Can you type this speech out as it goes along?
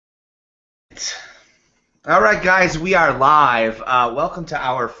All right, guys, we are live. Welcome to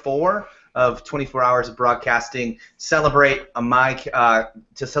hour 4 of 24 hours of broadcasting. Celebrate to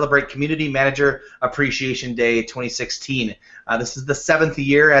celebrate Community Manager Appreciation Day 2016. This is the 7th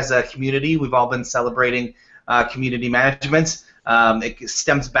year as a community. We've all been celebrating community management. It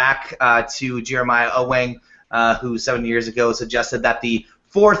stems back to Jeremiah Owang, who 7 years ago suggested that the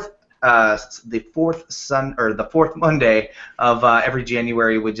fourth Monday of every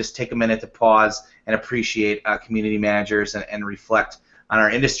January would just take a minute to pause and appreciate community managers and reflect on our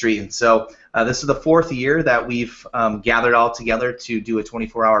industry. And so this is the 4th year that we've gathered all together to do a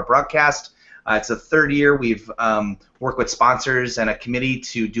 24-hour broadcast. It's the 3rd year we've worked with sponsors and a committee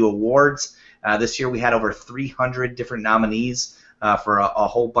to do awards. This year we had over 300 different nominees for a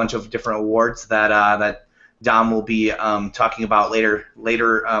whole bunch of different awards that Dom will be talking about later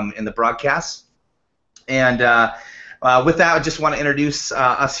in the broadcast. And with that, I just want to introduce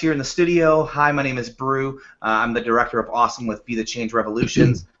us here in the studio. Hi, my name is Brew. I'm the director of Awesome with Be the Change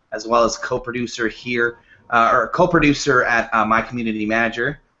Revolutions, as well as co-producer here, or co-producer at My Community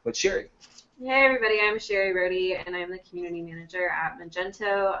Manager with Sherry. Hey everybody, I'm Sherry Brody, and I'm the community manager at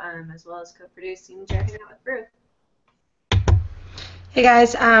Magento, as well as co-producing Jerking Out with Brew. Hey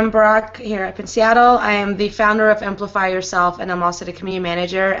guys, I'm Brock here up in Seattle. I am the founder of Amplify Yourself, and I'm also the community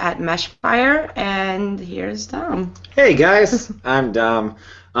manager at Meshfire. And here's Dom. Hey guys, I'm Dom.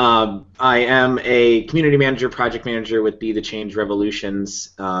 I am a community manager, project manager with Be the Change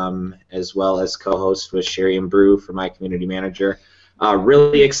Revolutions, as well as co-host with Sherry and Brew for My Community Manager.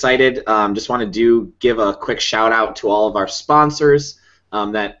 Really excited. Just want to give a quick shout out to all of our sponsors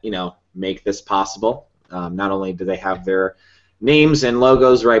that make this possible. Not only do they have their names and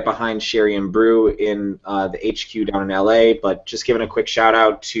logos right behind Sherry and Brew in the HQ down in LA, but just giving a quick shout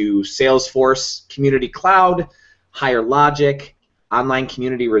out to Salesforce Community Cloud, Higher Logic, Online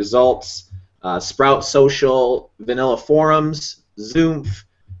Community Results, Sprout Social, Vanilla Forums, Zoomf.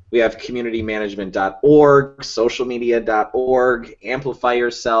 We have communitymanagement.org, socialmedia.org, Amplify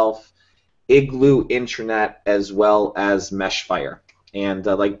Yourself, Igloo Intranet, as well as Meshfire. And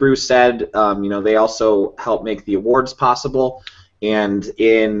like Bruce said, they also help make the awards possible. And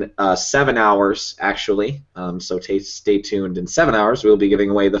in 7 hours, actually, so stay tuned. In 7 hours, we'll be giving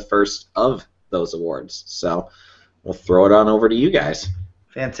away the first of those awards. So we'll throw it on over to you guys.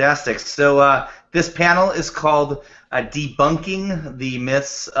 Fantastic. So this panel is called Debunking the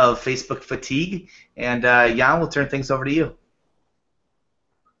Myths of Facebook Fatigue. And Jan, we'll turn things over to you.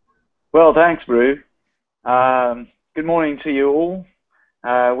 Well, thanks, Brew. Good morning to you all.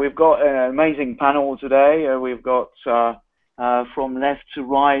 We've got an amazing panel today. We've got from left to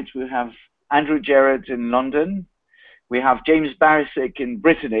right, we have Andrew Gerrard in London, we have James Barisic in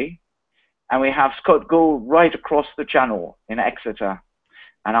Brittany, and we have Scott Gould right across the channel in Exeter.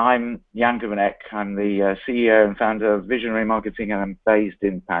 And I'm Jan Guvenek. I'm the CEO and founder of Visionary Marketing, and I'm based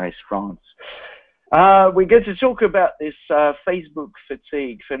in Paris, France. We get to talk about this Facebook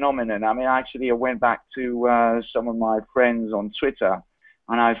fatigue phenomenon. I mean, actually, I went back to some of my friends on Twitter,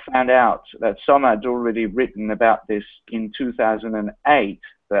 and I found out that some had already written about this in 2008.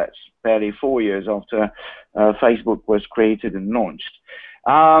 That's barely 4 years after Facebook was created and launched.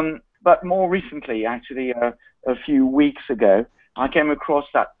 But more recently, actually, a few weeks ago, I came across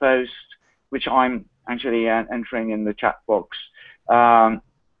that post, which I'm actually entering in the chat box in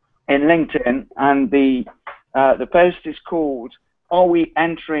LinkedIn, and the post is called "Are we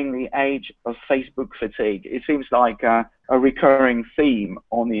entering the age of Facebook fatigue?" It seems like a recurring theme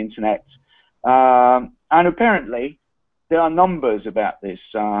on the internet, and apparently there are numbers about this.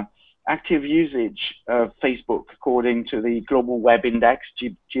 Active usage of Facebook, according to the Global Web Index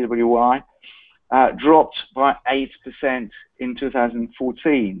 (GWI), dropped by 8% in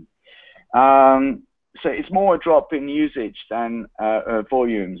 2014. So it's more a drop in usage than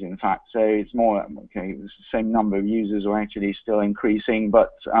volumes, in fact. So it's more, okay, it's the same number of users are actually still increasing,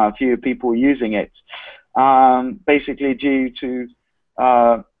 but fewer people using it. Basically due to,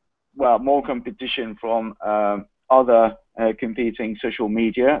 well, more competition from other competing social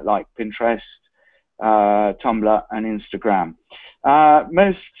media like Pinterest, Tumblr, and Instagram.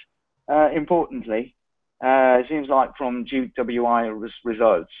 Most importantly, it seems like from GWI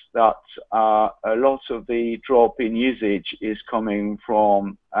results that a lot of the drop in usage is coming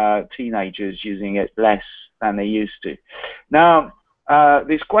from teenagers using it less than they used to. Now,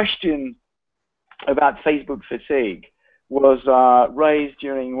 this question about Facebook fatigue was raised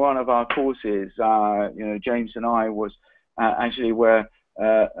during one of our courses. James and I were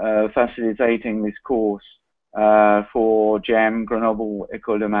facilitating this course for GEM, Grenoble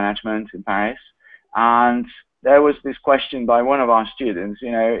École de Management in Paris. And there was this question by one of our students,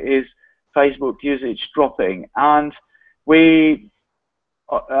 is Facebook usage dropping, and we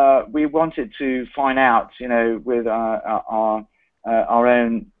wanted to find out, you know, with our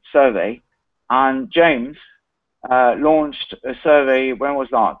own survey, and James launched a survey. When was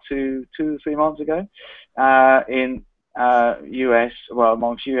that? 3 months ago, in US, well,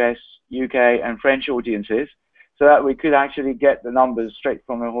 amongst US, UK, and French audiences, so that we could actually get the numbers straight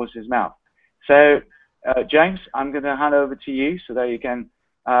from the horse's mouth. So, James, I'm going to hand over to you so that you can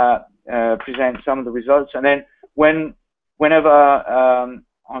present some of the results, and then whenever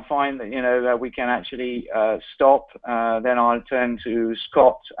I find that, you know, that we can actually stop, then I'll turn to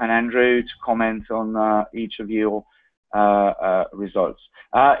Scott and Andrew to comment on each of your results.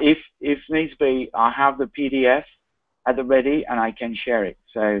 If needs be, I have the PDF at the ready and I can share it,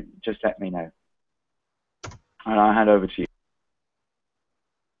 so just let me know. And I'll hand over to you.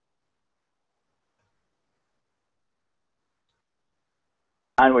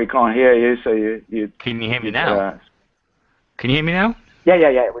 And we can't hear you, so you Can you hear me now? Can you hear me now?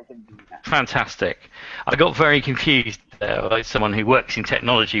 Yeah, we can do that. Fantastic. I got very confused like someone who works in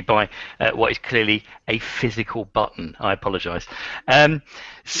technology by what is clearly a physical button. I apologise.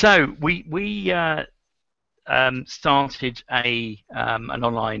 So we started an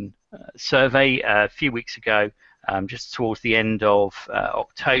online survey a few weeks ago, just towards the end of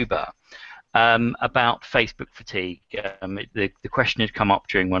October, about Facebook fatigue. The question had come up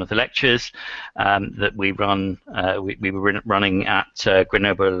during one of the lectures that we run. We were running at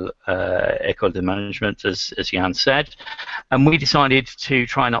Grenoble École de Management, as Jan said, and we decided to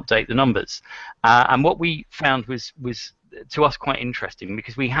try and update the numbers. And what we found was to us quite interesting,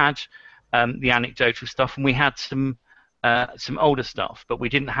 because we had the anecdotal stuff and we had some older stuff, but we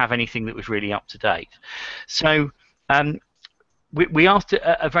didn't have anything that was really up to date. So we asked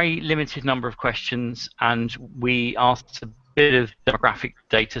a very limited number of questions, and we asked a bit of demographic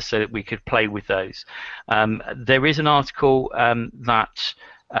data so that we could play with those. There is an article that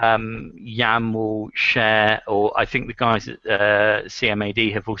Jan will share, or I think the guys at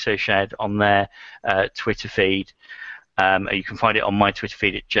CMAD have also shared on their Twitter feed. You can find it on my Twitter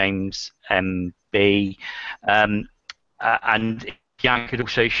feed at JamesMB. And Jan could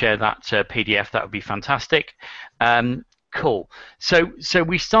also share that PDF. That would be fantastic. Cool. So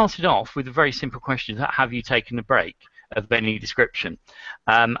we started off with a very simple question: have you taken a break of any description?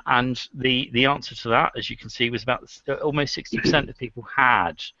 And the answer to that, as you can see, was about almost 60% of people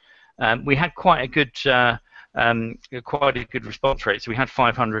had. We had quite a good response rate. So we had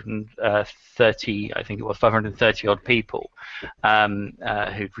 530, I think it was 530 odd people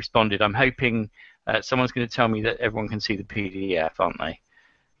who'd responded. I'm hoping someone's going to tell me that everyone can see the PDF, aren't they?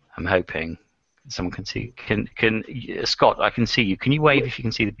 I'm hoping someone can see. Can Scott? I can see you. Can you wave if you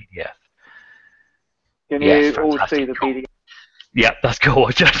can see the PDF? Can you all see the PDF? Yeah, that's cool.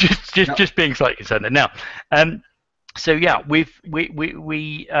 just being slightly concerned there. Now, so yeah, we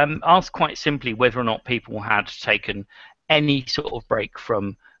asked quite simply whether or not people had taken any sort of break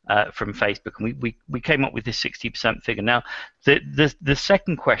from Facebook, and we came up with this 60% figure. Now, the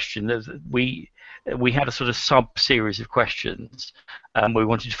second question, we had a sort of sub series of questions. We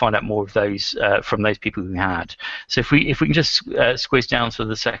wanted to find out more of those from those people who had. So if we can just squeeze down to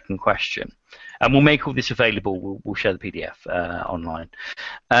the second question, and we'll make all this available. We'll share the PDF online.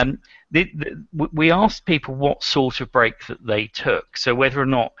 We asked people what sort of break that they took. So whether or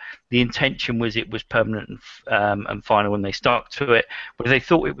not the intention was it was permanent and final when they stuck to it, whether they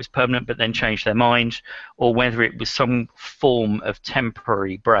thought it was permanent but then changed their mind, or whether it was some form of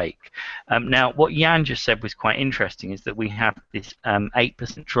temporary break. Now, what Jan just said was quite interesting, is that we have this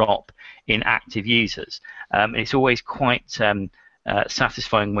 8% drop in active users. It's always quite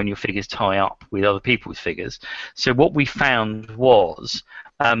satisfying when your figures tie up with other people's figures. So what we found was,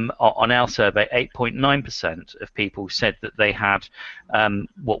 on our survey, 8.9% of people said that they had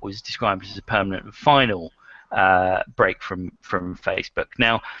what was described as a permanent and final break from Facebook.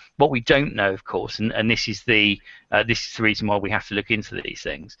 Now, what we don't know, of course, and this is the reason why we have to look into these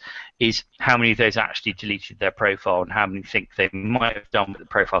things, is how many of those actually deleted their profile and how many think they might have done, but the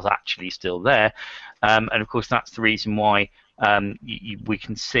profile's actually still there. And of course, that's the reason why we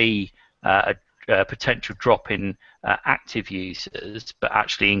can see a potential drop in active users, but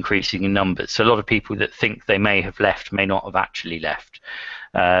actually increasing in numbers. So a lot of people that think they may have left may not have actually left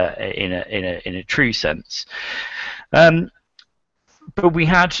in a true sense. But we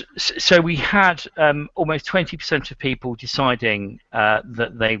had almost 20% of people deciding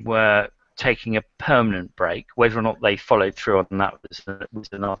that they were taking a permanent break. Whether or not they followed through on that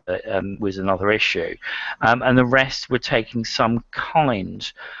was another issue, and the rest were taking some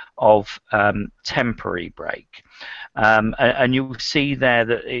kind of temporary break. And you'll see there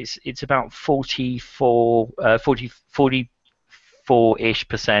that it's about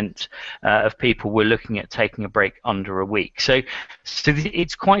 44-ish% of people were looking at taking a break under a week. So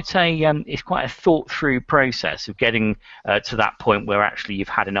it's quite a thought through process of getting to that point where actually you've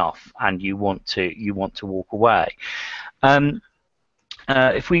had enough and you want to walk away.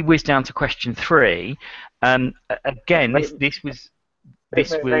 If we whiz down to question 3, again, this was.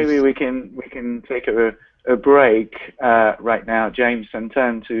 Maybe we can take a break right now, James, and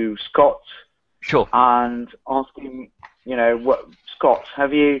turn to Scott. Sure. And ask him, Scott,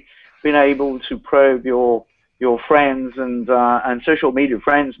 have you been able to probe your friends and social media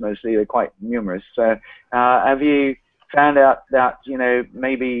friends? Mostly, they're quite numerous. So, have you found out that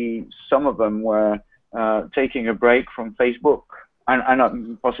maybe some of them were taking a break from Facebook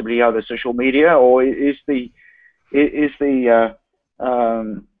and possibly other social media, or is the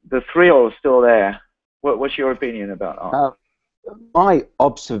thrill still there? What's your opinion about that? My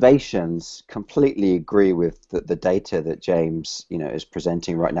observations completely agree with the data that James, is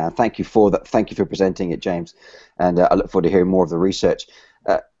presenting right now. Thank you for that. Thank you for presenting it, James. And I look forward to hearing more of the research.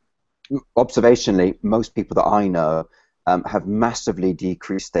 Observationally, most people that I know have massively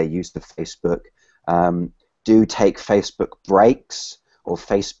decreased their use of Facebook. Do take Facebook breaks or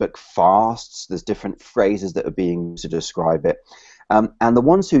Facebook fasts. There's different phrases that are being used to describe it. And the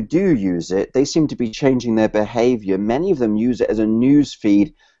ones who do use it, they seem to be changing their behavior. Many of them use it as a news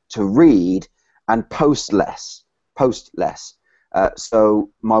feed to read and post less.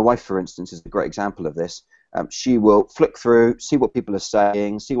 So my wife, for instance, is a great example of this. She will flick through, see what people are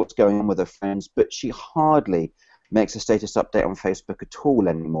saying, see what's going on with her friends, but she hardly makes a status update on Facebook at all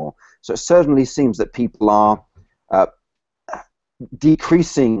anymore. So it certainly seems that people are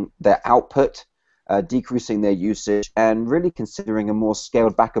decreasing their output, decreasing their usage, and really considering a more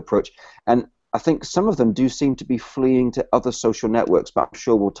scaled back approach. And I think some of them do seem to be fleeing to other social networks, but I'm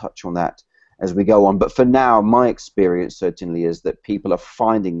sure we'll touch on that as we go on. But for now, my experience certainly is that people are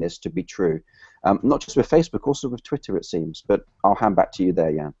finding this to be true. Not just with Facebook, also with Twitter, it seems. But I'll hand back to you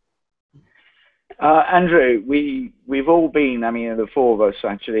there, Jan. Andrew, we've all been, the four of us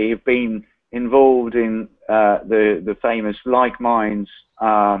actually, have been involved in the famous Like Minds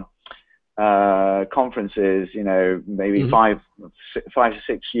conferences, maybe 5 to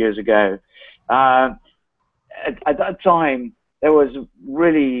 6 years ago. At that time, there was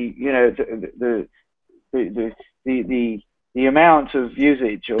really, the amount of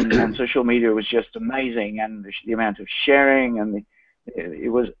usage on social media was just amazing, and the amount of sharing, and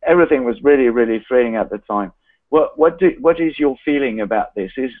everything was really, really thrilling at the time. What is your feeling about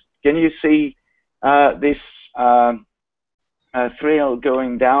this? Can you see this thrill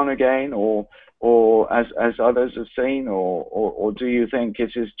going down again, or as others have seen, or do you think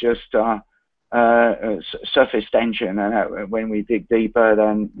it is just surface tension, and when we dig deeper,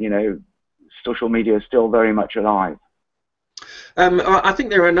 then social media is still very much alive? I think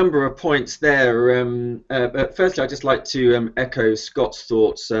there are a number of points there. But firstly, I'd just like to echo Scott's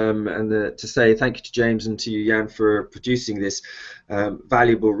thoughts and to say thank you to James and to you, Jan, for producing this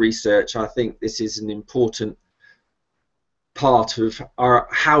valuable research. I think this is an important part of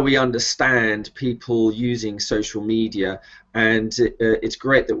how we understand people using social media, and it's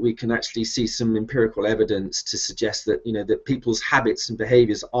great that we can actually see some empirical evidence to suggest that that people's habits and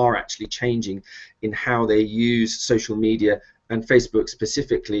behaviors are actually changing in how they use social media, and Facebook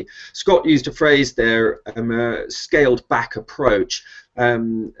specifically. Scott used a phrase there, scaled back approach,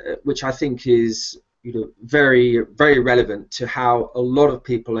 which I think is very, very relevant to how a lot of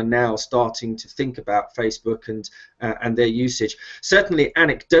people are now starting to think about Facebook and their usage. Certainly,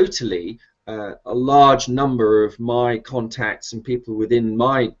 anecdotally, a large number of my contacts and people within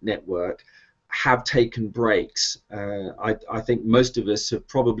my network have taken breaks. I think most of us have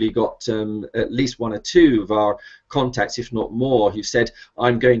probably got at least 1 or 2 of our contacts, if not more, who said,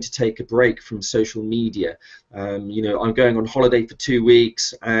 I'm going to take a break from social media. I'm going on holiday for 2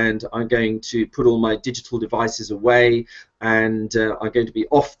 weeks, and I'm going to put all my digital devices away, and I'm going to be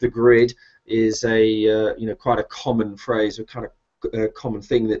off the grid, is a quite a common phrase, or kind of common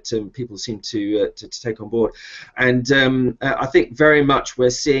thing that people seem to take on board. And I think very much we're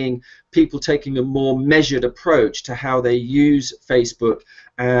seeing people taking a more measured approach to how they use Facebook,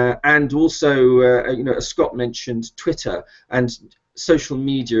 and also as Scott mentioned, Twitter and social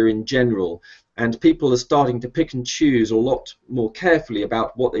media in general. And people are starting to pick and choose a lot more carefully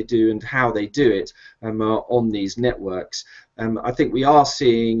about what they do and how they do it on these networks. I think we are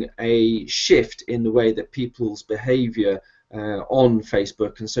seeing a shift in the way that people's behavior on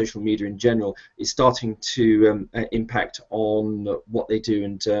Facebook and social media in general is starting to impact on what they do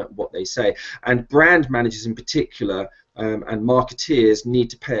and what they say. And brand managers in particular and marketeers need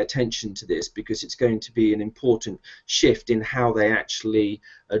to pay attention to this, because it's going to be an important shift in how they actually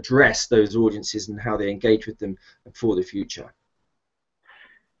address those audiences and how they engage with them for the future.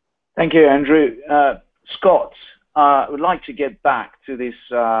 Thank you, Andrew. Scott, I would like to get back to this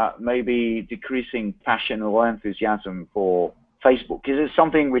maybe decreasing passion or enthusiasm for Facebook. Is it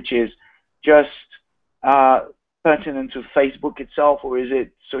something which is just pertinent to Facebook itself, or is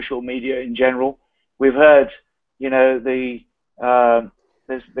it social media in general? We've heard, you know, there's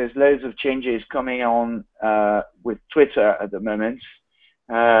loads of changes coming on with Twitter at the moment.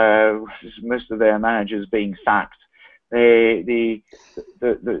 Most of their managers being sacked. The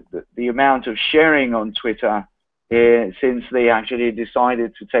amount of sharing on Twitter since they actually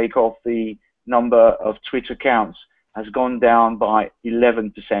decided to take off the number of Twitter accounts has gone down by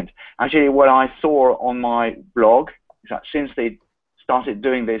 11%. Actually, what I saw on my blog is that since they started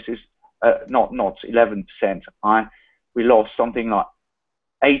doing this is not 11%. We lost something like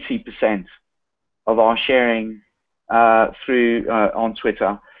 80% of our sharing through on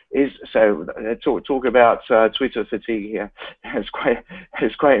Twitter. So talk about Twitter fatigue here. It's quite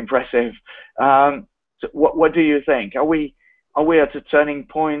impressive. So what do you think? Are we at a turning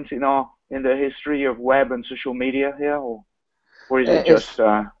point in the history of web and social media here, or is it just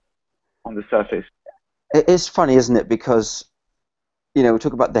on the surface? It's funny, isn't it? Because, you know, we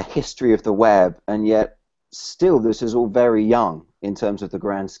talk about the history of the web, and yet still this is all very young in terms of the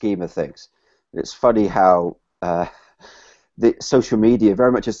grand scheme of things. It's funny how the social media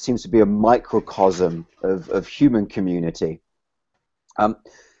very much just seems to be a microcosm of human community. The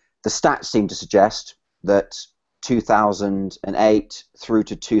stats seem to suggest that 2008 through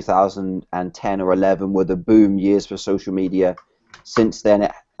to 2010 or 11 were the boom years for social media. Since then,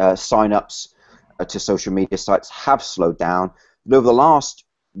 sign-ups to social media sites have slowed down. But over the last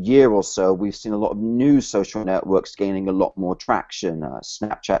year or so, we've seen a lot of new social networks gaining a lot more traction.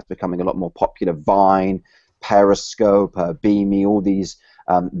 Snapchat's becoming a lot more popular. Vine, Periscope, Beamy, all these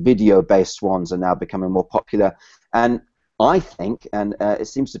video-based ones are now becoming more popular. And I think, and it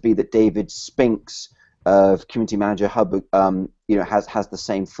seems to be that David Spinks of Community Manager Hub, you know, has the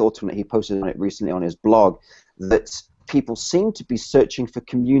same thought on it. He posted on it recently on his blog, that people seem to be searching for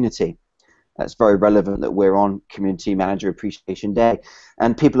community. That's very relevant that we're on Community Manager Appreciation Day,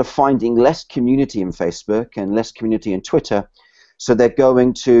 and people are finding less community in Facebook and less community in Twitter, so they're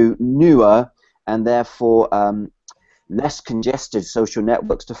going to newer and therefore less congested social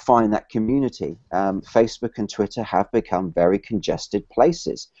networks to find that community. Facebook and Twitter have become very congested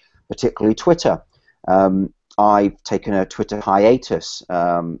places, particularly Twitter. I've taken a Twitter hiatus,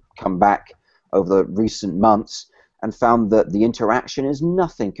 come back over the recent months, and found that the interaction is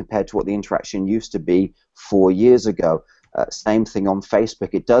nothing compared to what the interaction used to be 4 years ago. Same thing on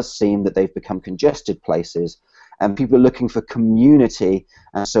Facebook. It does seem that they've become congested places, and people are looking for community,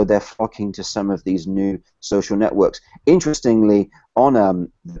 and so they're flocking to some of these new social networks. Interestingly, on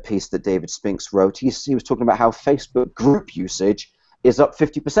the piece that David Spinks wrote, he was talking about how Facebook group usage is up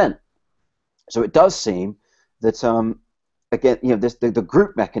 50%. So it does seem that, again, you know, the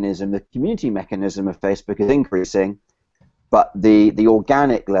group mechanism, the community mechanism of Facebook is increasing, but the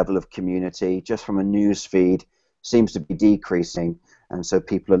organic level of community, just from a news feed, seems to be decreasing, and so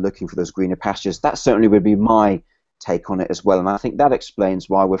people are looking for those greener pastures. That certainly would be my take on it as well, and I think that explains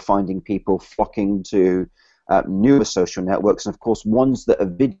why we're finding people flocking to newer social networks, and of course ones that are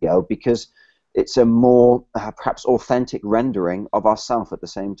video, because it's a more perhaps authentic rendering of ourselves at the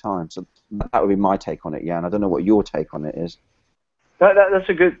same time. So that would be my take on it, Jan. I don't know what your take on it is. That's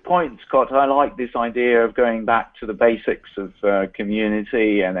a good point, Scott. I like this idea of going back to the basics of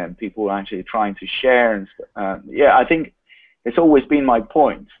community, and then people actually trying to share. And yeah, I think it's always been my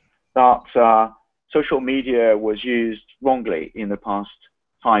point that social media was used wrongly in the past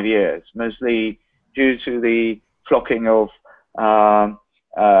 5 years, mostly due to the flocking of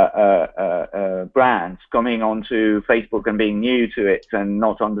brands coming onto Facebook and being new to it and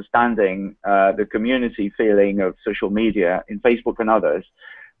not understanding the community feeling of social media in Facebook and others.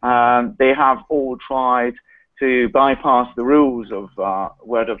 They have all tried to bypass the rules of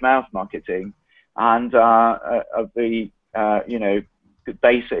word-of-mouth marketing and of the you know, good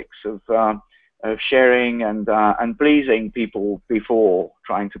basics of sharing and pleasing people before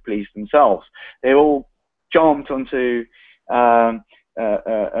trying to please themselves. They all jumped onto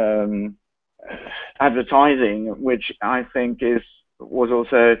advertising, which I think was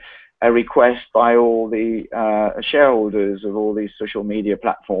also a request by all the shareholders of all these social media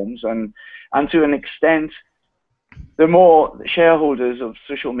platforms, and to an extent the more shareholders of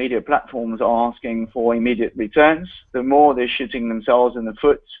social media platforms are asking for immediate returns, the more they're shooting themselves in the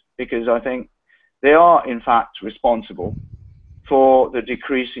foot, because I think they are in fact responsible for the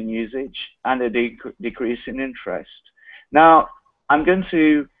decrease in usage and the decrease in interest. Now, I'm going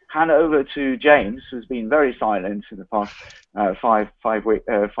to hand over to James, who's been very silent in the past 5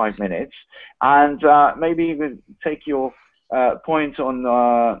 minutes, and maybe even take your point on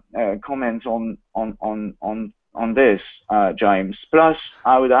comment on this, James. Plus,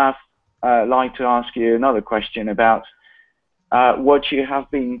 I would have like to ask you another question about what you have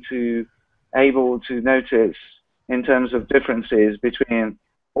been able to notice in terms of differences between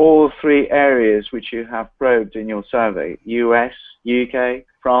all three areas which you have probed in your survey: US, UK,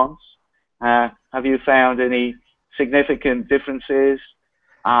 France. Have you found any significant differences,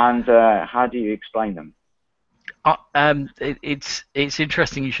 and how do you explain them? It's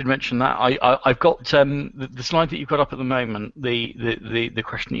interesting you should mention that. I've got the slide that you've got up at the moment, the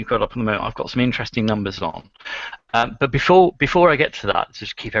question that you've got up at the moment. I've got some interesting numbers on. But before I get to that,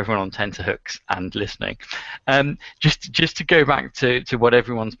 just keep everyone on tenterhooks and listening. Just to go back to what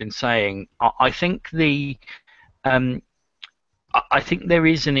everyone's been saying, I think I think there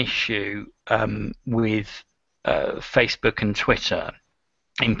is an issue with Facebook and Twitter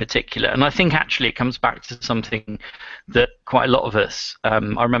in particular, and I think actually it comes back to something that quite a lot of us. I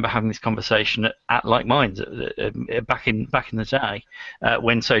remember having this conversation at Like Minds back in the day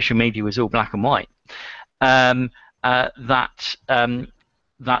when social media was all black and white. That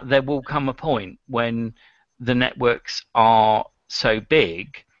there will come a point when the networks are so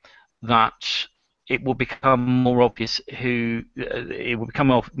big that it will become more obvious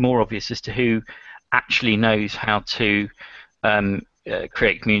more obvious as to who actually knows how to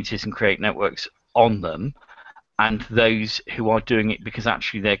create communities and create networks on them, and those who are doing it because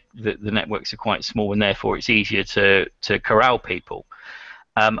actually the networks are quite small and therefore it's easier to corral people.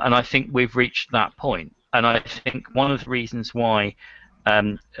 And I think we've reached that point. And I think one of the reasons why,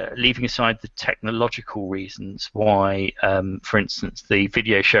 leaving aside the technological reasons why, for instance, the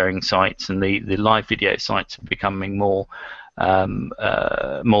video sharing sites and the live video sites are becoming more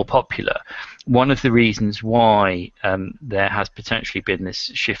popular, one of the reasons why there has potentially been this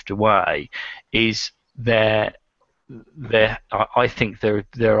shift away is I think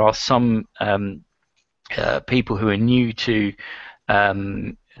there are some people who are new to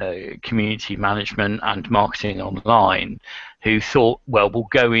community management and marketing online who thought, well, we'll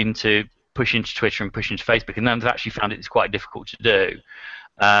go into push into Twitter and push into Facebook, and then they've actually found it's quite difficult to do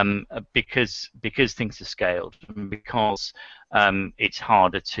because things are scaled and because it's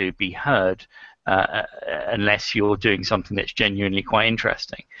harder to be heard unless you're doing something that's genuinely quite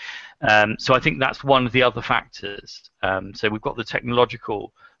interesting. So I think that's one of the other factors. So we've got the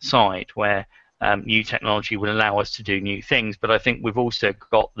technological side where new technology will allow us to do new things, but I think we've also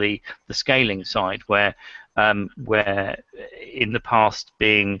got the scaling side where in the past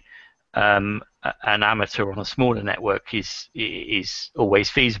being an amateur on a smaller network is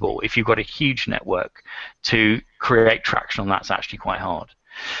always feasible. If you've got a huge network, to create traction on that's actually quite hard.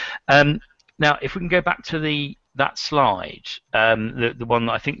 Now, if we can go back to that slide, the one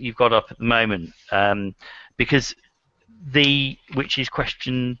that I think you've got up at the moment, because which is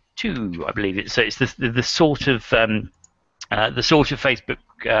question 2, I believe it's the sort of Facebook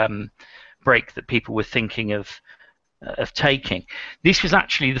break that people were thinking of taking. This was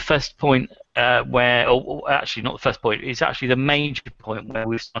actually the first point or actually not the first point. It's actually the major point where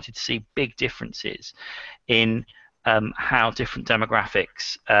we've started to see big differences in how different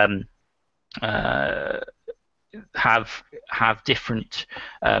demographics have different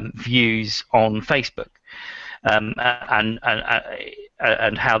views on Facebook. And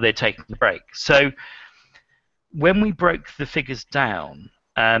how they're taking the break. So when we broke the figures down,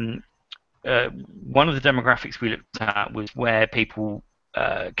 one of the demographics we looked at was where people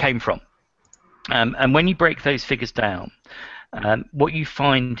came from. And when you break those figures down, what you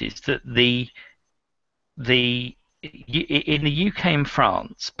find is that in the UK and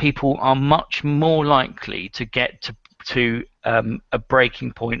France, people are much more likely to get to a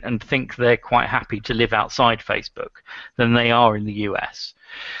breaking point and think they're quite happy to live outside Facebook than they are in the US.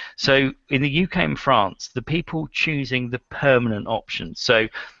 So in the UK and France, the people choosing the permanent option, so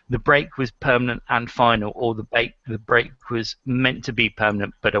the break was permanent and final, or the break was meant to be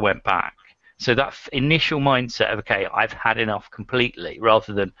permanent but I went back. So that initial mindset of, okay, I've had enough completely,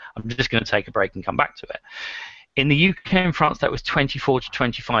 rather than I'm just going to take a break and come back to it. In the UK and France, that was 24 to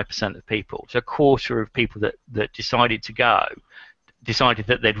 25% of people. So a quarter of people that decided to go decided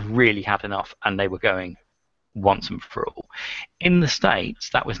that they'd really had enough and they were going once and for all. In the States,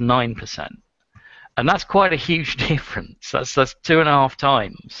 that was 9%. And that's quite a huge difference. That's 2.5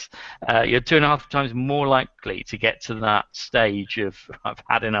 times. You're 2.5 times more likely to get to that stage of I've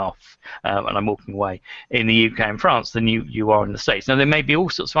had enough and I'm walking away in the UK and France than you are in the States. Now there may be all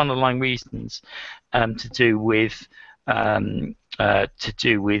sorts of underlying reasons to do with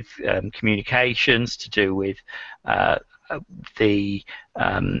communications, to do with the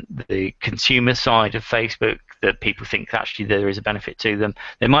consumer side of Facebook, that people think actually there is a benefit to them.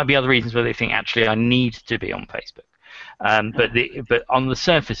 There might be other reasons where they think actually I need to be on Facebook. But on the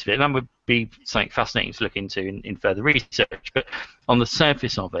surface of it, and that would be something fascinating to look into in further research, but on the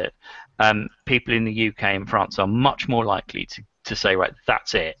surface of it, people in the UK and France are much more likely to say, right,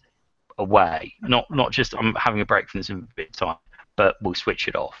 that's it, away. Not just I'm having a break from this in a bit of time, but we'll switch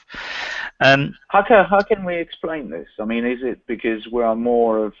it off. How can we explain this? I mean, is it because we are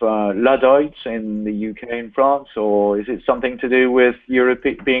more of Luddites in the UK and France, or is it something to do with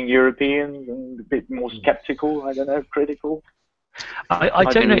being European and a bit more skeptical? I don't know, critical. I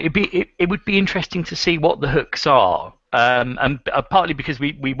don't know. It would be interesting to see what the hooks are, and partly because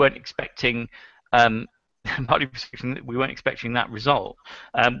we weren't expecting. Partly because we weren't expecting that result.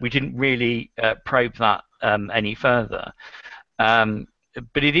 We didn't really probe that any further.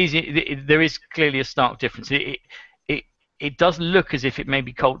 But there is clearly a stark difference. It does look as if it may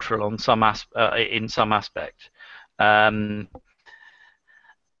be cultural on in some aspect. Why,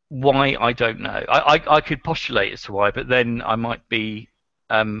 I don't know. I could postulate as to why, but then I might be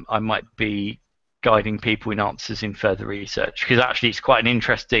guiding people in answers in further research, because actually it's quite an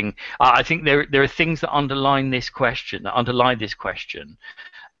interesting. I think there are things that underlie this question,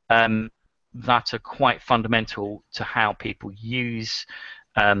 that are quite fundamental to how people use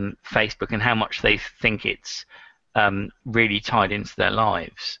Facebook and how much they think it's really tied into their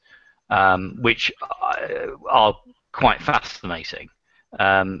lives, which are quite fascinating.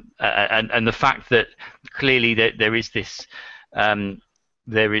 And the fact that clearly there is this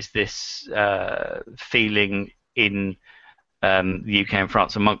feeling in the UK and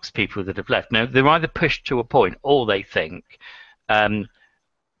France amongst people that have left. Now they're either pushed to a point, or they think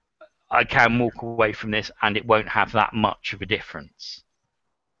I can walk away from this and it won't have that much of a difference.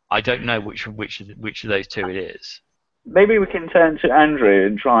 I don't know which of those two it is. Maybe we can turn to Andrew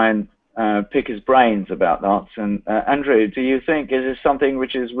and try and pick his brains about that. And Andrew, do you think is this something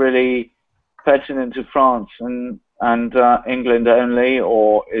which is really pertinent to France and England only,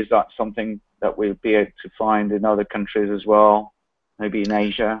 or is that something that we'll be able to find in other countries as well, maybe in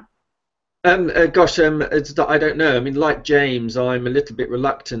Asia? I don't know. I mean, like James, I'm a little bit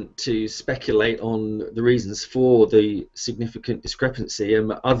reluctant to speculate on the reasons for the significant discrepancy,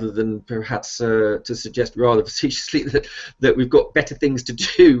 other than perhaps to suggest rather facetiously that we've got better things to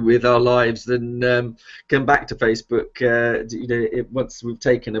do with our lives than come back to Facebook. Once we've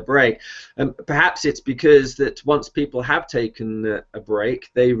taken a break, perhaps it's because that once people have taken a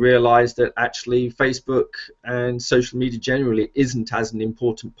break, they realise that actually Facebook and social media generally isn't as an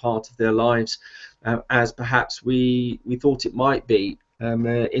important part of their lives as perhaps we thought it might be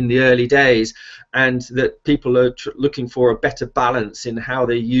in the early days, and that people are looking for a better balance in how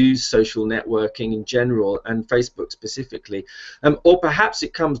they use social networking in general and Facebook specifically, or perhaps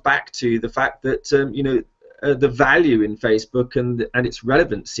it comes back to the fact that the value in Facebook and its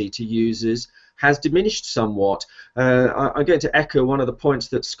relevancy to users has diminished somewhat. I'm going to echo one of the points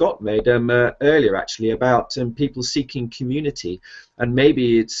that Scott made earlier, actually, about people seeking community. And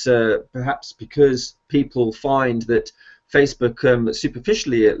maybe it's perhaps because people find that Facebook,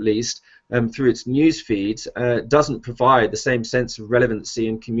 superficially at least, through its news feeds, doesn't provide the same sense of relevancy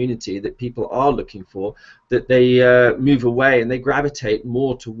and community that people are looking for, that they move away and they gravitate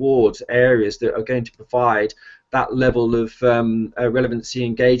more towards areas that are going to provide that level of relevancy,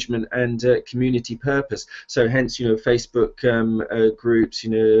 engagement, and community purpose. So hence, Facebook groups,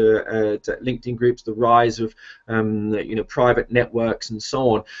 LinkedIn groups, the rise of private networks, and so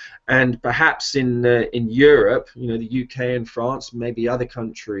on. And perhaps in Europe, the UK and France, maybe other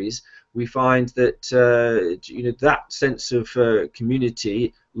countries, we find that that sense of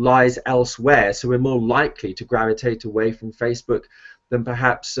community lies elsewhere. So we're more likely to gravitate away from Facebook than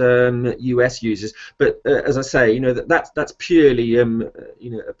perhaps US users. But as I say, that's purely a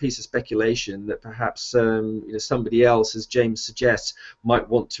piece of speculation that perhaps somebody else, as James suggests, might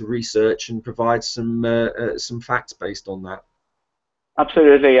want to research and provide some facts based on that.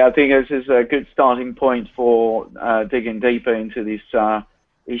 Absolutely, I think this is a good starting point for digging deeper into this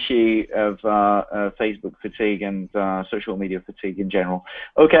issue of Facebook fatigue and social media fatigue in general.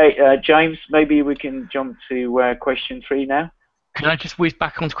 Okay, James, maybe we can jump to question 3 now. Can I just whiz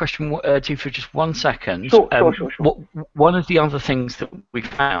back onto question 2 for just 1 second? Sure. One of the other things that we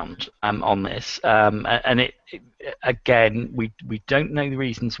found on this, and it again, we don't know the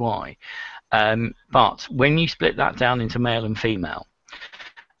reasons why, but when you split that down into male and female,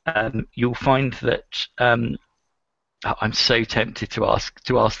 you'll find that I'm so tempted to ask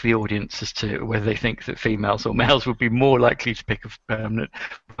the audience as to whether they think that females or males would be more likely to pick a permanent.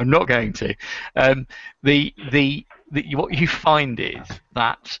 I'm not going to. What you find is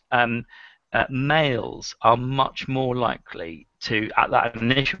that males are much more likely to, at that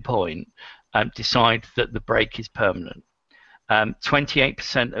initial point, decide that the break is permanent.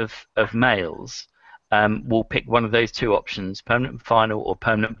 28% of males will pick one of those two options: permanent and final, or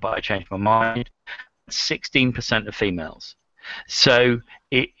permanent but I changed my mind. 16% of females. So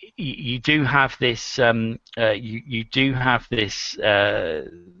you do have this you do have this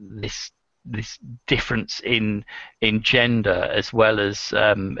this difference in gender, as well as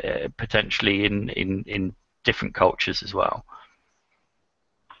potentially in different cultures as well.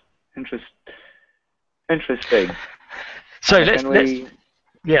 Interesting. So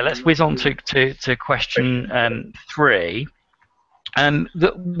let's whiz on to question 3.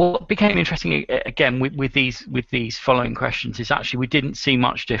 What became interesting again with these following questions is actually we didn't see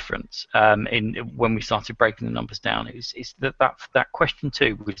much difference in when we started breaking the numbers down. It's that question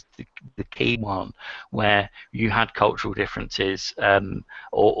 2 was the key one, where you had cultural differences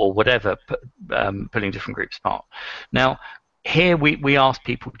or whatever, pulling different groups apart. Now, here we asked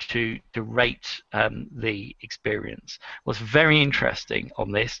people to rate the experience. What's very interesting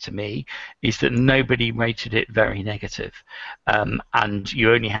on this to me is that nobody rated it very negative, and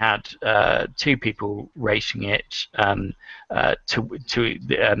you only had 2 people rating it to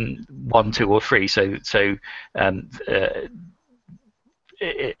 1, 2, or 3. So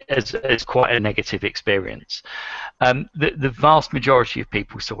as quite a negative experience. The vast majority of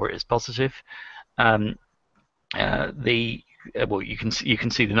people saw it as positive. Well, you can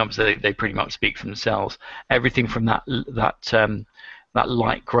see the numbers. They pretty much speak for themselves. Everything from that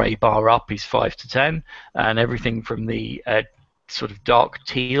light grey bar up is 5 to 10, and everything from the sort of dark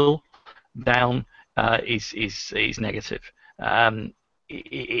teal down is negative.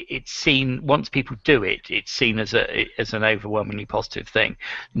 It's seen, once people do it, it's seen as an overwhelmingly positive thing.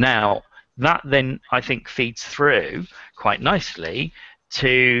 Now that then I think feeds through quite nicely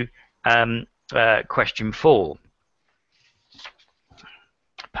to question 4.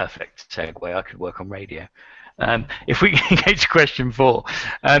 Perfect segue. I could work on radio. If we go to question 4,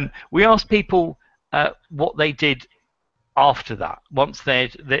 we asked people what they did after that, once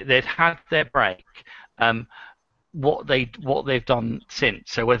they'd had their break, what they've done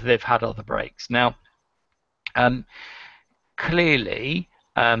since. So whether they've had other breaks. Now, clearly,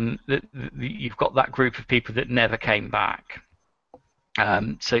 you've got that group of people that never came back.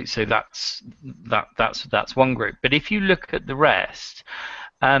 So that's one group. But if you look at the rest,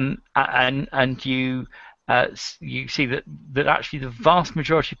 and you see that actually the vast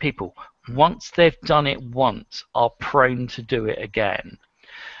majority of people, once they've done it once, are prone to do it again.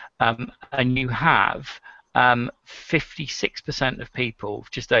 And you have 56% of people,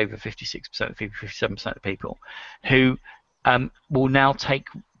 just over 56% of people, 57% of people, who will now take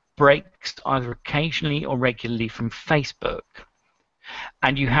breaks either occasionally or regularly from Facebook.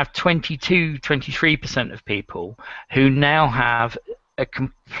 And you have 23% of people who now have a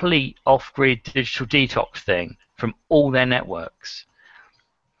complete off-grid digital detox thing from all their networks.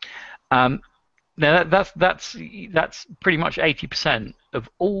 Now that's pretty much 80% of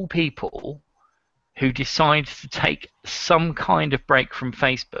all people who decide to take some kind of break from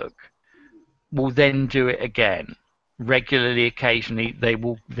Facebook will then do it again regularly. Occasionally, they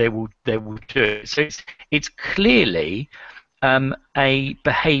will do it. So it's clearly a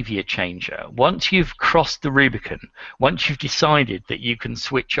behavior changer. Once you've crossed the Rubicon, once you've decided that you can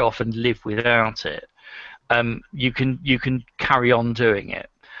switch off and live without it, you can carry on doing it.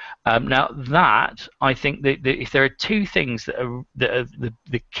 Now that, I think that if there are 2 things that are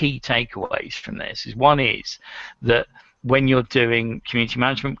the key takeaways from this, is one is that when you're doing community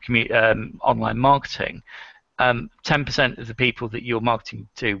management, online marketing, 10% of the people that you're marketing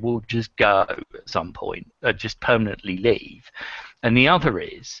to will just go at some point, just permanently leave, and the other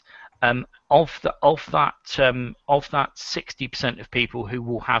is of that 60% of people who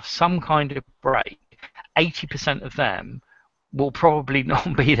will have some kind of break, 80% of them will probably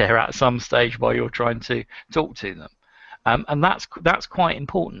not be there at some stage while you're trying to talk to them. And that's quite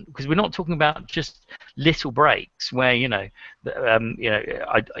important, because we're not talking about just little breaks where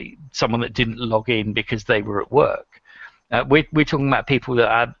someone that didn't log in because they were at work. We're talking about people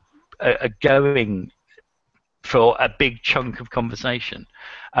that are going for a big chunk of conversation,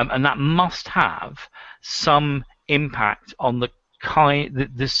 and that must have some impact on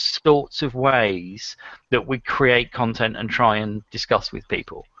the sorts of ways that we create content and try and discuss with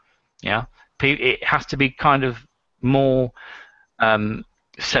people. Yeah, it has to be kind of more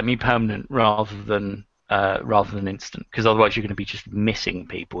semi-permanent rather than instant, because otherwise you're going to be just missing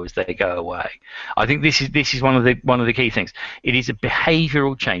people as they go away. I think this is one of the key things. It is a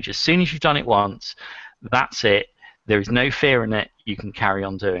behavioural change. As soon as you've done it once, that's it. There is no fear in it. You can carry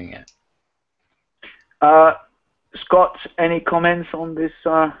on doing it. Scott, any comments on this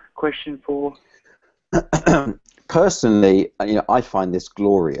question for? Personally, I find this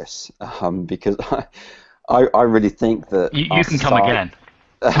glorious because I really think that you can come again.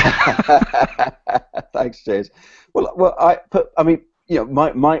 Thanks, James. Well, I mean,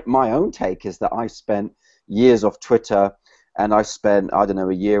 my own take is that I spent years off Twitter, and I spent, I don't know,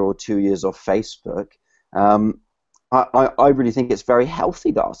 a year or 2 years off Facebook. I really think it's very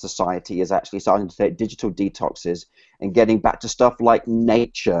healthy that our society is actually starting to take digital detoxes and getting back to stuff like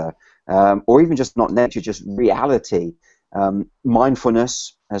nature, or even just not nature, just reality.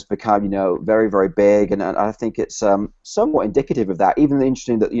 Mindfulness has become, very, very big, and I think it's somewhat indicative of that. Even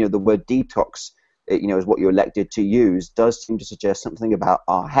interesting that the word detox, is what you're elected to use, does seem to suggest something about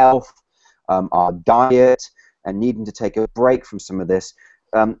our health, our diet, and needing to take a break from some of this.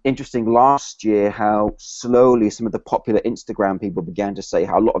 Interesting last year how slowly some of the popular Instagram people began to say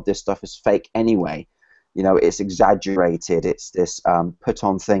how a lot of this stuff is fake anyway. It's exaggerated. It's this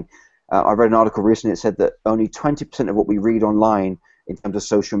put-on thing. I read an article recently that said that only 20% of what we read online in terms of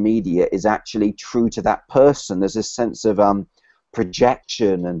social media is actually true to that person. There's this sense of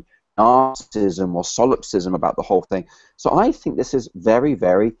projection and narcissism or solipsism about the whole thing. So I think this is very,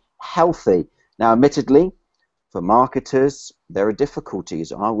 very healthy. Now, admittedly, for marketers, there are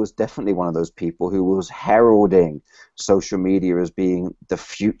difficulties. I was definitely one of those people who was heralding social media as being the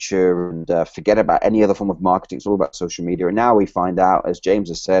future and forget about any other form of marketing. It's all about social media. And now we find out, as James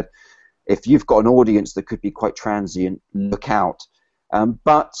has said, if you've got an audience that could be quite transient, look out.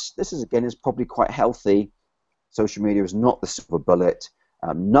 But this is probably quite healthy. Social media is not the silver bullet.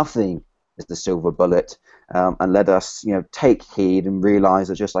 Nothing is the silver bullet. And let us, take heed and realize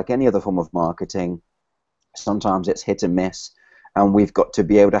that just like any other form of marketing, sometimes it's hit and miss, and we've got to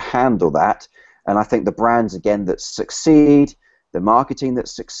be able to handle that. And I think the brands, again, that succeed, the marketing that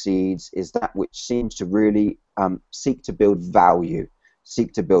succeeds, is that which seems to really seek to build value,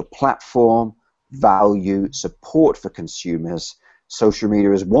 seek to build platform, value, support for consumers. Social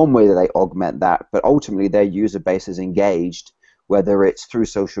media is one way that they augment that, but ultimately their user base is engaged, whether it's through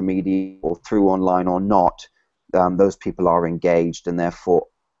social media or through online or not. Those people are engaged, and therefore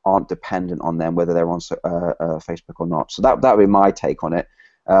aren't dependent on them, whether they're on Facebook or not. So that would be my take on it.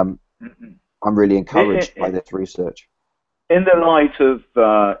 I'm really encouraged by this research. In the light of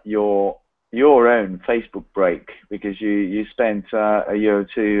your own Facebook break, because you spent a year or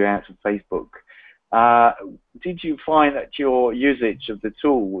two out of Facebook, did you find that your usage of the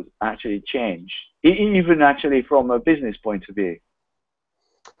tool would actually change, even actually from a business point of view?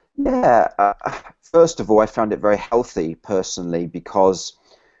 Yeah. First of all, I found it very healthy personally, because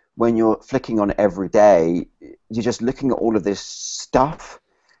when you're flicking on it every day, you're just looking at all of this stuff,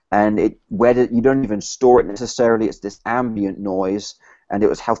 and whether you don't even store it necessarily, it's this ambient noise, and it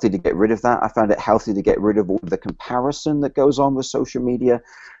was healthy to get rid of that. I found it healthy to get rid of all of the comparison that goes on with social media.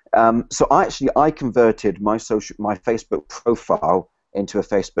 So I converted my Facebook profile into a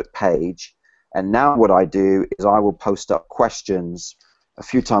Facebook page, and now what I do is I will post up questions a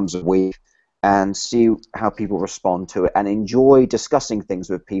few times a week and see how people respond to it, and enjoy discussing things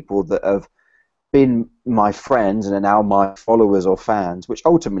with people that have been my friends and are now my followers or fans, which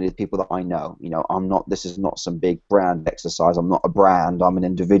ultimately is people that I know. This is not some big brand exercise. I'm not a brand. I'm an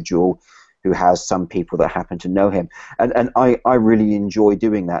individual who has some people that happen to know him. And I really enjoy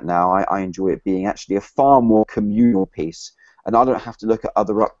doing that now. I enjoy it being actually a far more communal piece, and I don't have to look at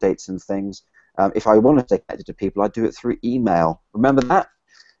other updates and things. If I want to stay connected to people, I do it through email. Remember that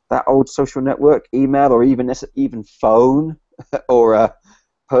old social network, email, or even phone, or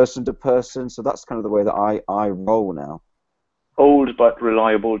person to person. So that's kind of the way that I roll now. Old but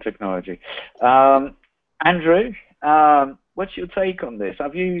reliable technology. Andrew, what's your take on this?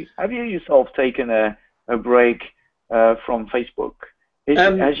 Have you yourself taken a break from Facebook?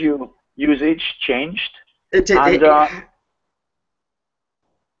 Has your usage changed? Yes,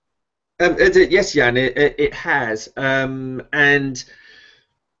 Jan, it has, and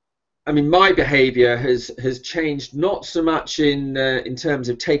I mean, my behaviour has changed, not so much in terms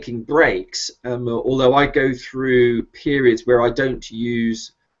of taking breaks, although I go through periods where I don't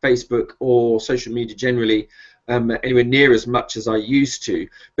use Facebook or social media generally anywhere near as much as I used to.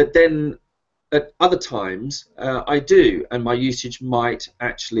 But then at other times, I do, and my usage might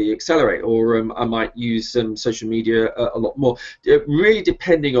actually accelerate, or I might use social media a lot more, really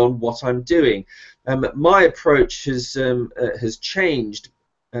depending on what I'm doing. My approach has changed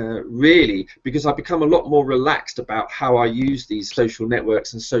really, because I've become a lot more relaxed about how I use these social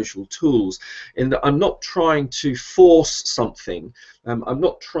networks and social tools, in that I'm not trying to force something. I'm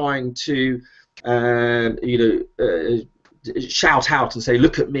not trying to shout out and say,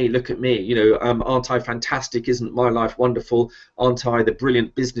 look at me, aren't I fantastic, isn't my life wonderful, aren't I the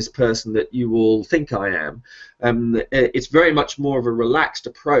brilliant business person that you all think I am. It's very much more of a relaxed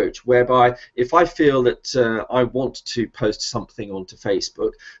approach, whereby if I feel that I want to post something onto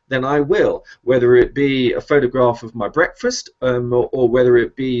Facebook, then I will, whether it be a photograph of my breakfast, or whether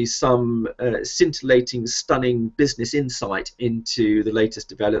it be some scintillating, stunning business insight into the latest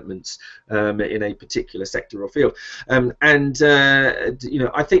developments in a particular sector or field.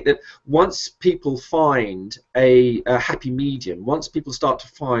 I think that once people find a happy medium, once people start to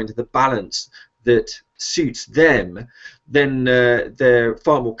find the balance that suits them, then they're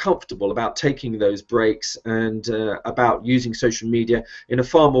far more comfortable about taking those breaks and about using social media in a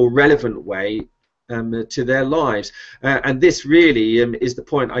far more relevant way to their lives. And this really is the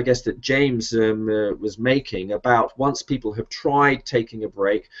point, I guess, that James was making about once people have tried taking a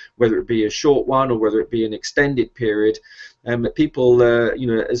break, whether it be a short one or whether it be an extended period, people,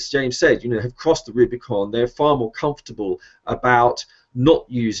 as James said, have crossed the Rubicon. They're far more comfortable about not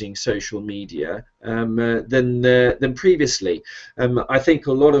using social media than previously. I think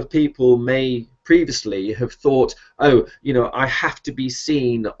a lot of people may previously have thought, oh, I have to be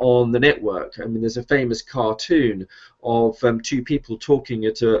seen on the network. I mean, there's a famous cartoon of two people talking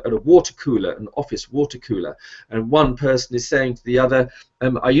at a water cooler, an office water cooler, and one person is saying to the other,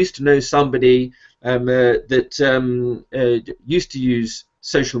 I used to know somebody that used to use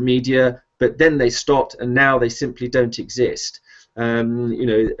social media, but then they stopped and now they simply don't exist. There's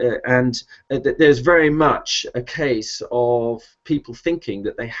very much a case of people thinking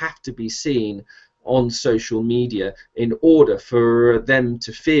that they have to be seen on social media in order for them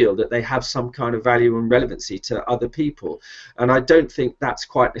to feel that they have some kind of value and relevancy to other people. And I don't think that's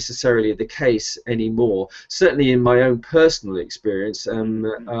quite necessarily the case anymore. Certainly in my own personal experience,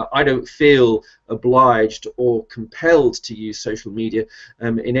 I don't feel obliged or compelled to use social media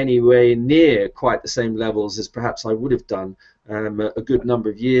in any way near quite the same levels as perhaps I would have done a good number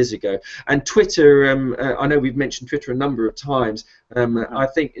of years ago. And Twitter, I know we've mentioned Twitter a number of times, I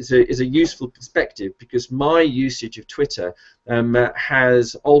think is a useful perspective, because my usage of Twitter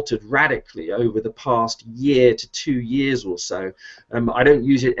has altered radically over the past year to 2 years or so. I don't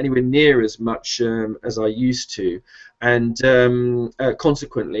use it anywhere near as much as I used to, and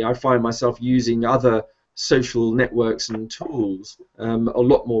consequently I find myself using other social networks and tools a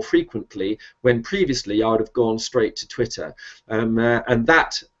lot more frequently, when previously I would have gone straight to Twitter, and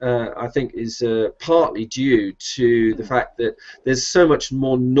that I think is partly due to the fact that there's so much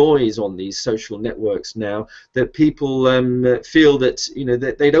more noise on these social networks now, that people feel that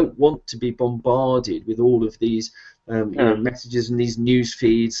that they don't want to be bombarded with all of these messages and these news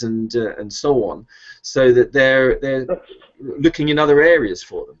feeds and so on, so that they're looking in other areas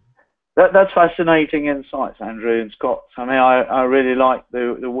for them. That's fascinating insights, Andrew and Scott. I mean, I really like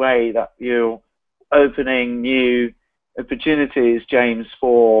the way that you're opening new opportunities, James,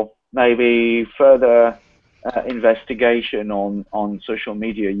 for maybe further investigation on social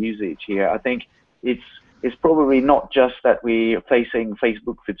media usage here. I think it's probably not just that we are facing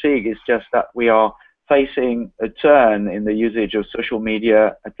Facebook fatigue, it's just that we are facing a turn in the usage of social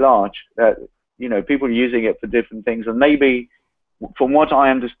media at large, that people are using it for different things, and maybe, from what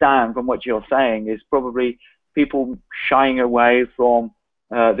I understand from what you're saying, is probably people shying away from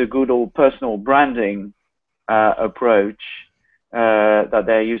the good old personal branding approach that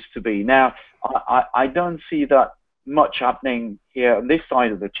there used to be. Now, I don't see that much happening here on this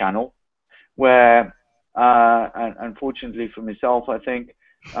side of the channel, where, and unfortunately for myself, I think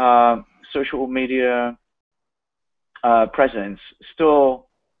social media presence still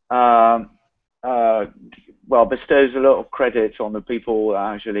bestows a lot of credit on the people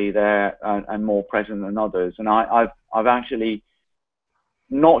actually there and more present than others. And I've actually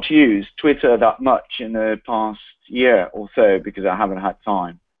not used Twitter that much in the past year or so because I haven't had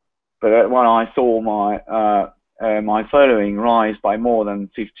time. But when I saw my following rise by more than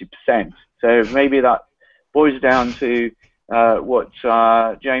 50%, so maybe that boils down to what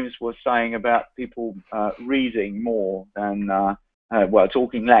James was saying about people reading more than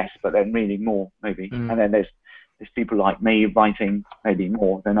talking less, but then reading more, maybe. And then there's people like me writing maybe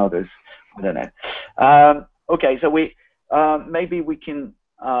more than others. I don't know. Okay, so we maybe we can.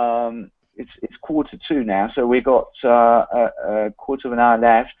 It's 1:45 now, so we've got a quarter of an hour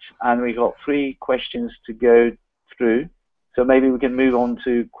left, and we've got 3 questions to go through. So maybe we can move on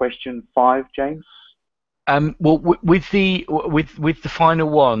to question 5, James. Well, with the final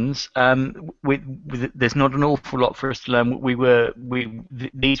ones, there's not an awful lot for us to learn.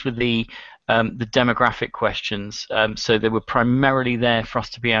 These were the demographic questions, so they were primarily there for us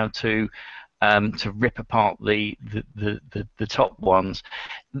to be able to rip apart the top ones.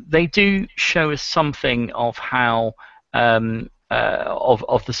 They do show us something of how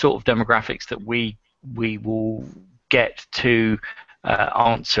of the sort of demographics that we will get to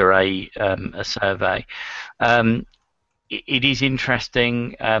answer a survey. It is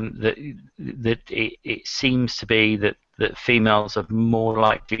interesting that it seems to be that females are more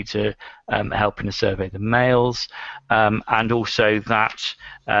likely to help in a survey than males, and also that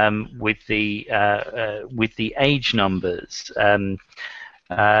with the age numbers. So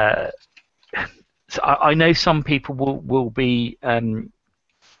I know some people will be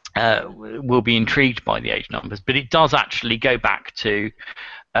intrigued by the age numbers, but it does actually go back to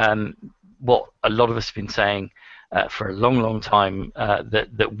what a lot of us have been saying for a long time,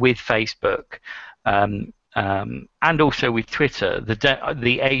 that with Facebook and also with Twitter,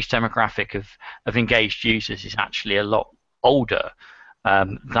 the age demographic of engaged users is actually a lot older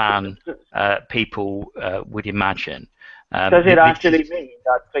than people would imagine. Does it actually mean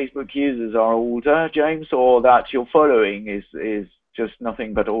that Facebook users are older, James, or that your following is just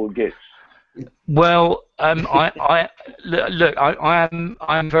nothing but old gits? Well, I'm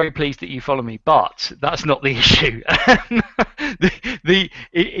very pleased that you follow me, but that's not the issue.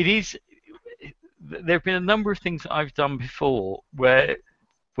 It is. There have been a number of things that I've done before where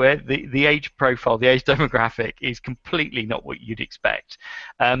the age profile, the age demographic, is completely not what you'd expect.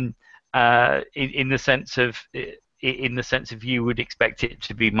 In the sense of you would expect it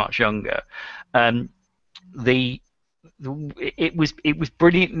to be much younger. It was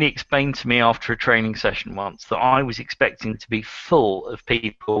brilliantly explained to me after a training session once that I was expecting to be full of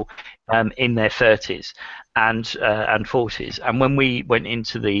people in their 30s and 40s, and when we went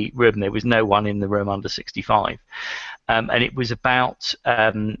into the room, there was no one in the room under 65, and it was about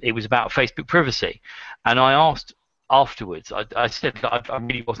Facebook privacy, and I asked afterwards. I said that I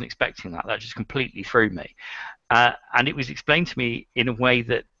really wasn't expecting that. That just completely threw me, and it was explained to me in a way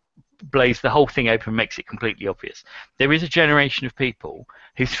that blows the whole thing open and makes it completely obvious. There is a generation of people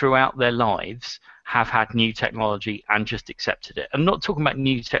who throughout their lives have had new technology and just accepted it. I'm not talking about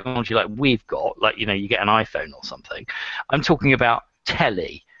new technology like we've got, like, you know, you get an iPhone or something. I'm talking about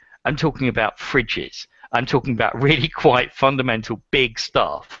telly. I'm talking about fridges. I'm talking about really quite fundamental big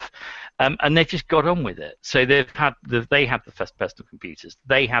stuff. And they've just got on with it. So they had the first personal computers.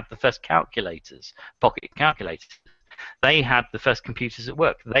 They had the first calculators, pocket calculators. They had the first computers at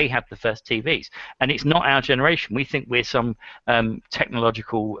work. They had the first TVs. And it's not our generation. We think we're some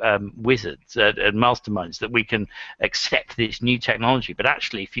technological wizards and masterminds that we can accept this new technology. But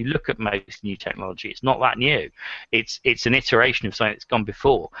actually, if you look at most new technology, it's not that new. It's an iteration of something that's gone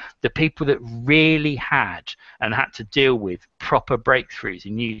before. The people that really had to deal with proper breakthroughs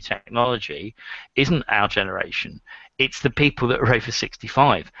in new technology isn't our generation. It's the people that are over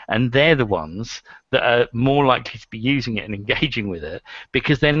 65, and they're the ones that are more likely to be using it and engaging with it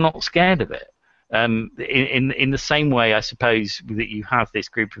because they're not scared of it. In the same way, I suppose, that you have this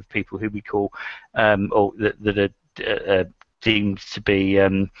group of people who we call, or that are deemed to be,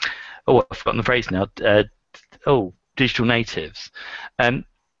 I've forgotten the phrase now, digital natives.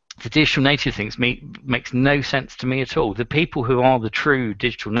 The digital native things makes no sense to me at all. The people who are the true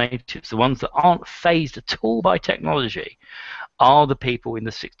digital natives, the ones that aren't phased at all by technology, are the people in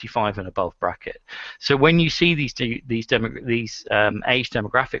the 65 and above bracket. So when you see these age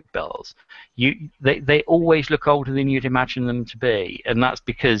demographic bills, they always look older than you'd imagine them to be, and that's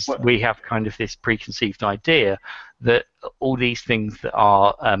because we have kind of this preconceived idea that all these things that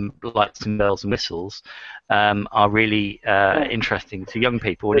are lights and bells and whistles are really interesting to young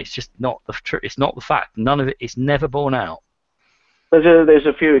people, and it's just not it's not the fact. None of it is never borne out. There's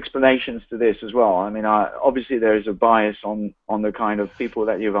a few explanations to this as well. I mean, obviously there is a bias on the kind of people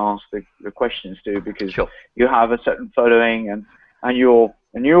that you've asked the questions to, because you have a certain following, and your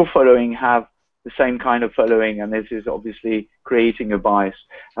following have the same kind of following, and this is obviously creating a bias.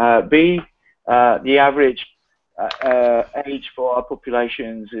 The average age for our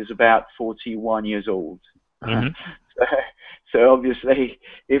populations is about 41 years old. Mm-hmm. So obviously,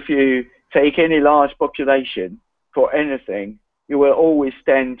 if you take any large population for anything, you will always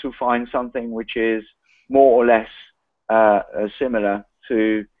tend to find something which is more or less similar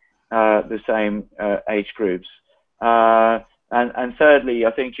to the same age groups. And thirdly,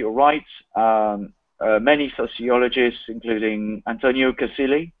 I think you're right. Many sociologists, including Antonio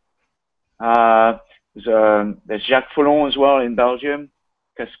Casilli, there's Jacques Follon as well in Belgium.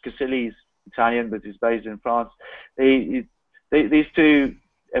 Casilli is Italian, but is based in France. These two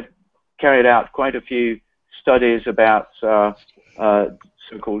have carried out quite a few studies about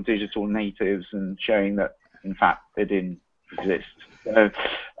so-called digital natives and showing that, in fact, they didn't exist. So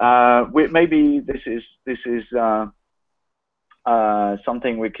maybe this is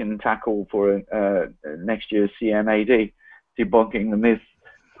something we can tackle for next year's CMAD, debunking the myth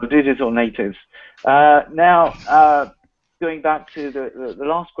of digital natives. Now, going back to the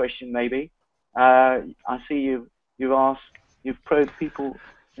last question, maybe I see you've probed people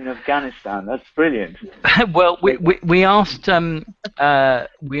in Afghanistan. That's brilliant. Well, we asked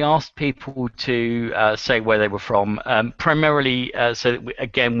people to say where they were from, primarily so that we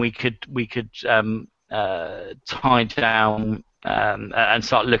could tie down and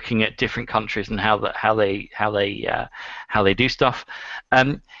start looking at different countries and how they do stuff.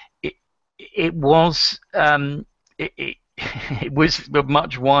 It was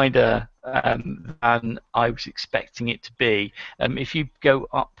much wider than I was expecting it to be. If you go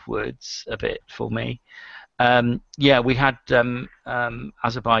upwards a bit for me, yeah, we had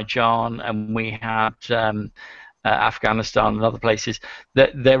Azerbaijan and we had Afghanistan and other places.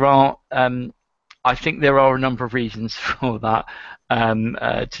 There are, I think there are a number of reasons for that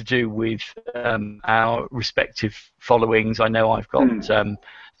to do with our respective followings. I know I've got some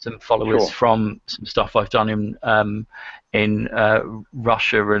followers from some stuff I've done in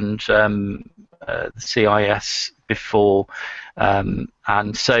Russia and the CIS before,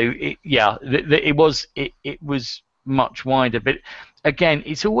 and so it was much wider. But again,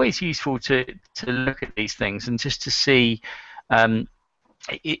 it's always useful to look at these things and just to see.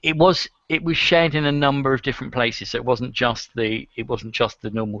 It was shared in a number of different places, so it wasn't just the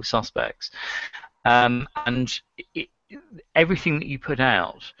normal suspects, and everything that you put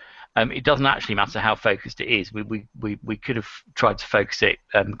out, it doesn't actually matter how focused it is. We could have tried to focus it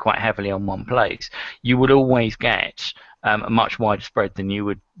quite heavily on one place. You would always get a much wider spread than you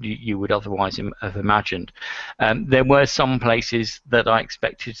would otherwise have imagined. There were some places that I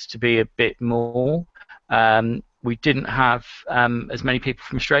expected to be a bit more. We didn't have as many people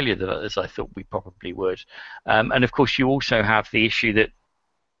from Australia as I thought we probably would. And of course, you also have the issue that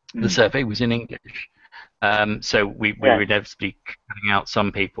the survey was in English. So we were inevitably cutting out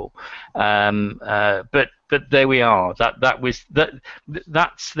some people. But there we are. That was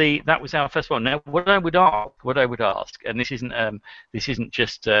our first one. Now, what I would ask, and this isn't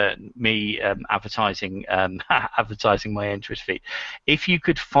just me advertising my interest feed. If you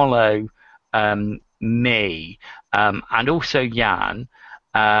could follow me and also Jan,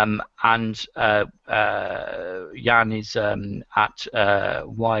 and Jan is at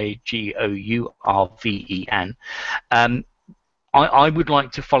YGOURVEN. I would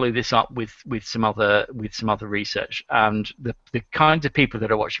like to follow this up with some other research, and the kinds of people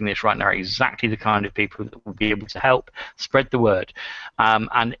that are watching this right now are exactly the kind of people that will be able to help spread the word,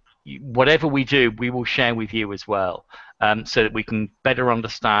 and whatever we do, we will share with you as well, so that we can better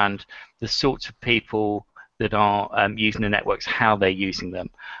understand the sorts of people that are using the networks, how they're using them,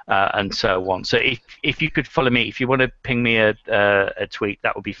 and so on. So if you could follow me, if you want to ping me a tweet,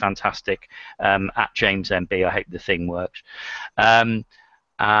 that would be fantastic, at JamesMB. I hope the thing works, and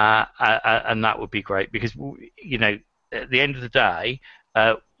that would be great, because at the end of the day,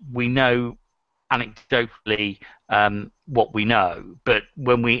 we know anecdotally what we know, but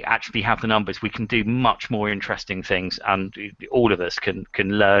when we actually have the numbers, we can do much more interesting things, and all of us can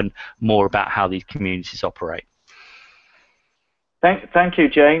learn more about how these communities operate. Thank you,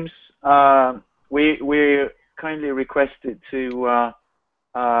 James. We're kindly requested to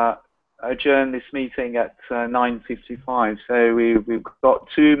adjourn this meeting at 9:55, so we've got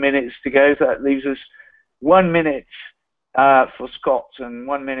 2 minutes to go. So that leaves us 1 minute for Scott and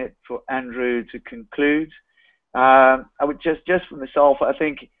 1 minute for Andrew to conclude. I would just for myself, I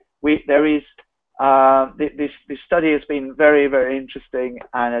think there is this study has been very, very interesting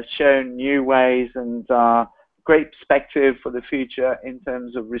and has shown new ways and great perspective for the future in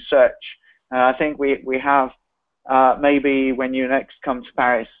terms of research. I think we have maybe when you next come to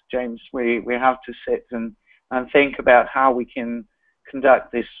Paris, James, we have to sit and think about how we can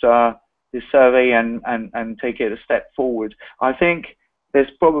conduct this survey and take it a step forward. I think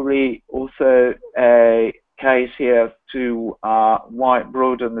there's probably also a case here to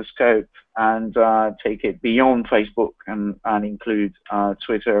broaden the scope and take it beyond Facebook and include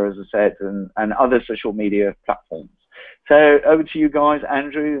Twitter, as I said, and other social media platforms. So over to you guys,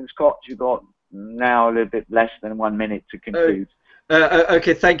 Andrew and Scott. You've got now a little bit less than 1 minute to conclude.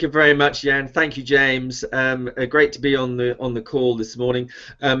 Okay, thank you very much, Jan. Thank you, James. Great to be on the call this morning.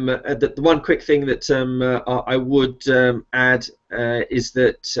 The one quick thing that I would add is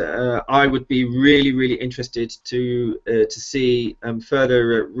that I would be really interested to see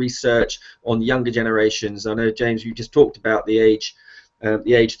further research on younger generations. I know, James, you just talked about the age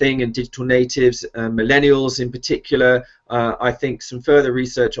thing and digital natives, millennials in particular. I think some further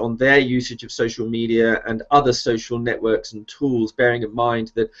research on their usage of social media and other social networks and tools, bearing in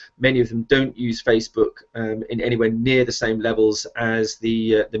mind that many of them don't use Facebook in anywhere near the same levels as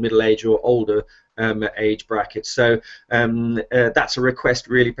the middle age or older age bracket. So that's a request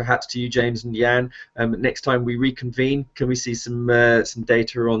really perhaps to you, James and Jan. Next time we reconvene, can we see some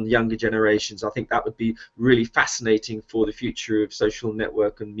data on younger generations? I think that would be really fascinating for the future of social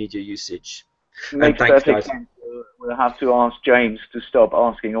network and media usage. Makes thanks, perfect guys. sense. We'll have to ask James to stop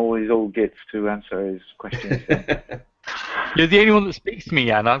asking all his old gits to answer his questions. You're the only one that speaks to me,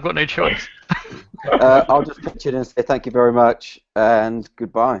 Jan. I've got no choice. I'll just pitch in and say thank you very much and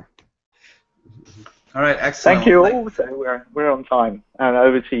goodbye. All right, excellent. Thank you all. So we're on time. And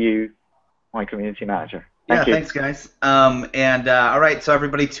over to you, my community manager. Thank you. Thanks, guys. All right, so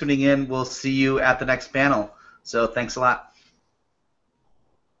everybody tuning in, we'll see you at the next panel. So thanks a lot.